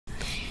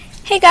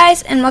Hey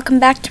guys, and welcome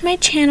back to my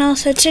channel.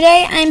 So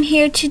today I'm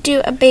here to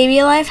do a Baby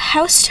Alive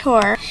house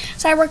tour.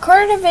 So I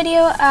recorded a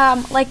video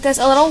like this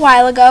a little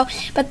while ago,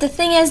 but the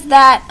thing is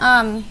that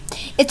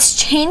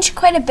it's changed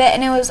quite a bit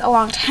and it was a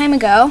long time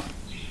ago.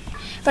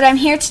 But I'm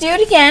here to do it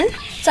again.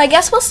 So I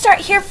guess we'll start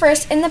here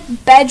first in the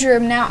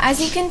bedroom. Now,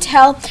 as you can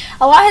tell,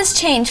 a lot has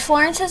changed.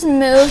 Florence has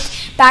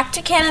moved back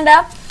to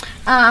Canada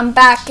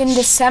back in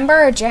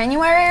December or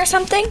January or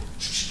something.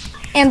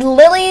 And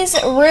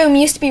Lily's room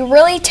used to be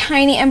really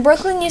tiny, and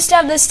Brooklyn used to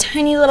have this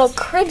tiny little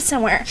crib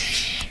somewhere.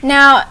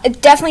 Now,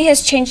 it definitely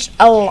has changed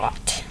a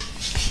lot.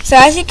 So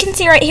as you can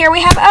see right here,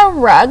 we have a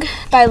rug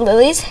by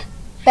Lily's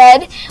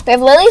bed. We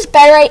have Lily's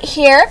bed right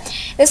here.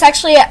 This is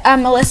actually a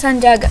Melissa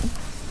and Doug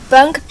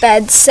bunk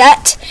bed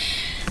set.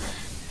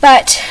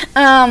 But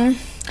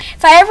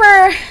if I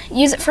ever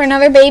use it for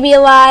another Baby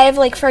Alive,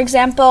 like for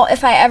example,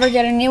 if I ever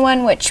get a new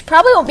one, which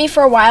probably won't be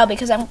for a while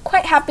because I'm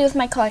quite happy with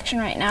my collection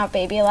right now of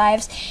Baby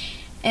Alives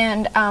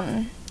and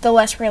the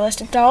less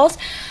realistic dolls.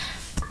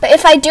 But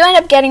if I do end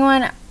up getting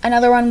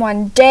another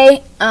one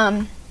day,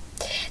 then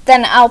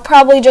I'll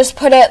probably just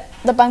put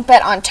the bunk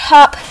bed on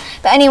top.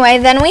 But anyway,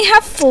 then we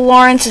have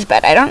Florence's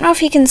bed. I don't know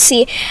if you can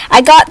see.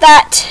 I got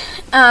that.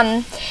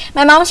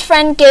 My mom's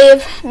friend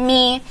gave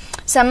me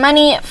some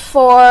money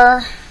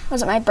for,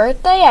 was it my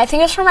birthday? I think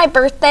it was for my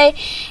birthday,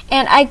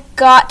 and I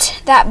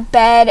got that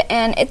bed,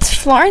 and it's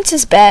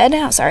Florence's bed.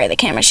 Oh, sorry, the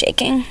camera's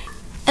shaking.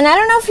 And I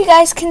don't know if you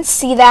guys can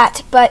see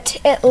that, but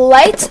it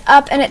lights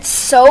up and it's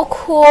so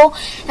cool,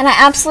 and I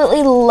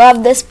absolutely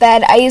love this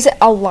bed. I use it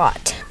a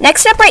lot.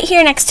 Next up right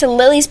here next to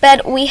Lily's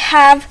bed, we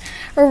have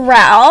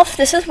Ralph.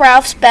 This is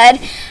Ralph's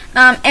bed,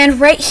 and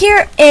right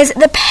here is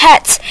the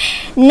pets.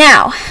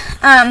 Now,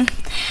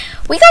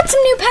 we got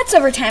some new pets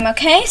over time,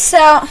 okay?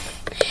 So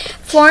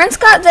Florence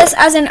got this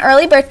as an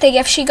early birthday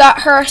gift. She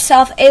got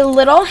herself a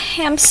little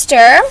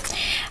hamster,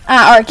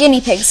 or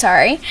guinea pig,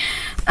 sorry.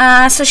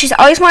 So she's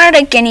always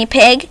wanted a guinea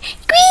pig.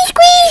 Squee,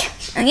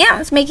 squee! And yeah,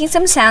 it's making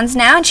some sounds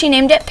now, and she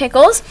named it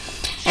Pickles.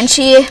 And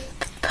she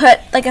put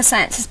like a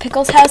sign that says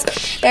Pickles House.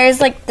 There's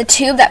like the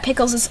tube that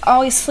Pickles is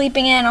always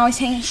sleeping in, always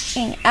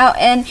hanging out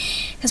in,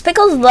 because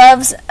Pickles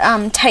loves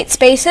tight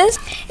spaces,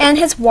 and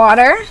his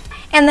water.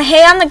 And the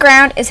hay on the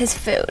ground is his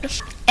food.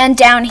 And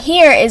down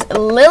here is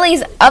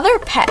Lily's other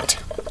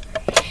pet.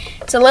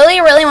 So Lily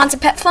really wants a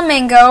pet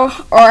flamingo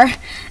or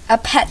a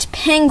pet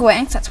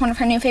penguin. That's one of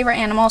her new favorite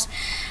animals.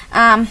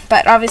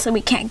 But obviously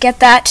we can't get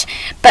that.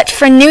 But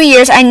for New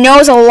Year's, I know it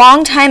was a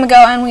long time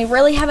ago, and we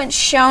really haven't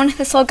shown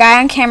this little guy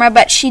on camera,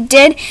 but she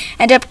did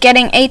end up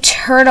getting a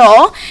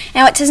turtle.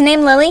 And what's his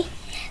name, Lily?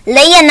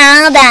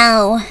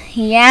 Leonardo.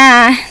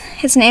 Yeah,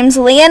 his name's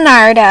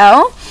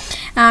Leonardo.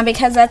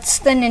 Because that's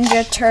the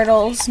Ninja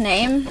Turtles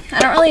name. I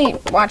don't really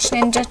watch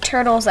Ninja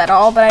Turtles at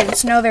all, but I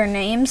just know their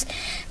names.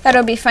 Thought it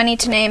would be funny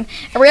to name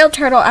a real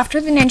turtle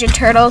after the Ninja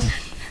Turtles.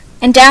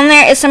 And down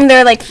there is some of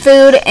their like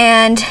food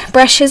and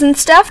brushes and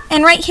stuff.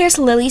 And right here's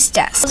Lily's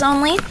desk.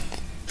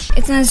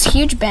 It's in this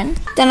huge bin.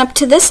 Then up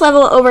to this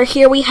level over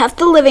here we have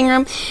the living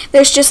room.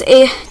 There's just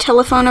a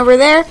telephone over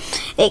there,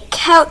 a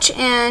couch,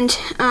 and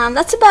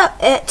that's about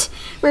it.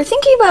 We're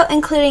thinking about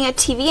including a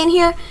TV in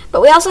here,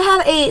 but we also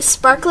have a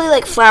sparkly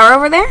like flower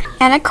over there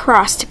and a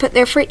cross to put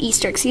there for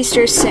Easter, because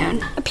Easter is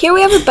soon. Up here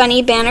we have a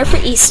bunny banner for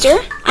Easter.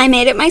 I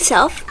made it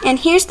myself. And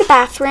here's the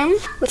bathroom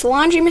with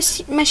laundry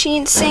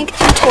machine, sink,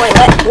 and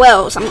toilet.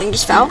 Whoa, something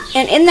just fell.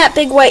 And in that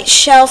big white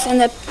shelf in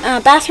the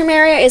bathroom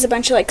area is a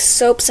bunch of like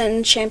soaps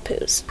and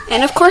shampoos.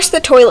 And of course the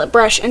toilet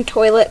brush and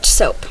toilet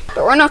soap.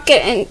 But we're not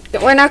going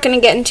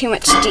to get into too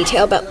much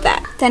detail about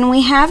that. Then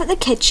we have the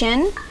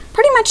kitchen,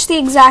 pretty much the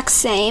exact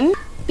same,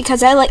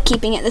 because I like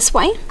keeping it this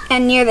way.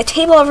 And near the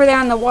table over there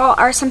on the wall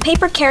are some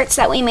paper carrots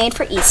that we made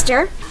for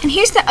Easter. And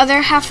here's the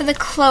other half of the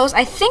clothes.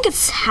 I think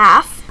it's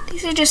half.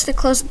 These are just the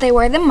clothes that they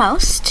wear the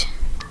most.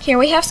 Here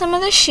we have some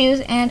of the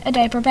shoes and a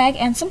diaper bag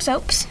and some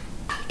soaps.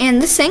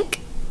 And the sink,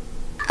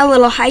 a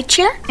little high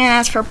chair. And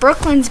as for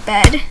Brooklyn's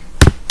bed,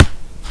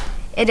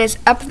 it is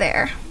up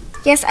there.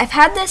 Yes, I've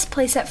had this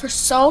playset for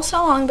so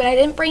long, but I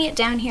didn't bring it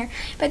down here.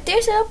 But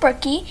there's little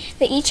Brookie.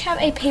 They each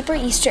have a paper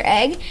Easter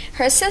egg.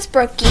 Hers says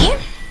Brookie.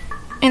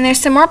 And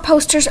there's some more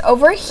posters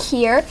over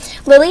here.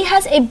 Lily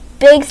has a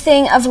big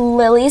thing of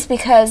lilies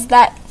because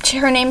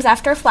her name's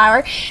after a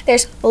flower.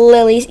 There's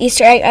Lily's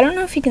Easter egg. I don't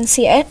know if you can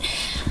see it.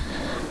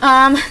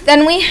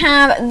 Then we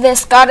have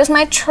this God is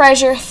my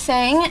treasure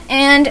thing.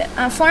 And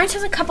Florence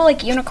has a couple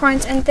like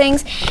unicorns and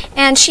things.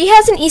 And she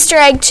has an Easter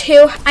egg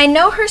too. I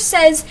know hers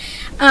says,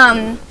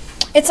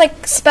 it's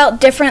like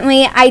spelled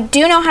differently. I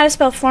do know how to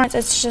spell Florence.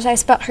 It's just I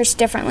spelled hers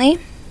differently.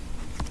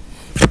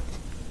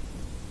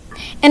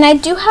 And I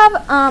do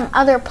have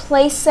other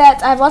play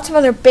sets. I have lots of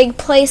other big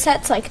play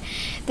sets, like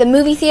the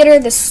movie theater,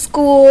 the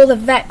school, the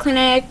vet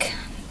clinic.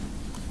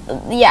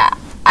 Yeah,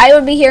 I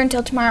would be here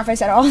until tomorrow if I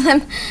said all of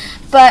them.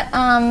 But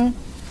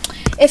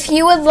if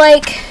you would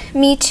like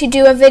me to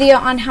do a video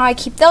on how I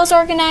keep those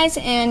organized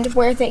and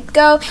where they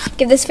go,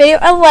 give this video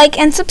a like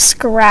and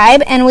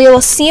subscribe, and we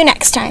will see you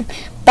next time.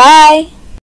 Bye!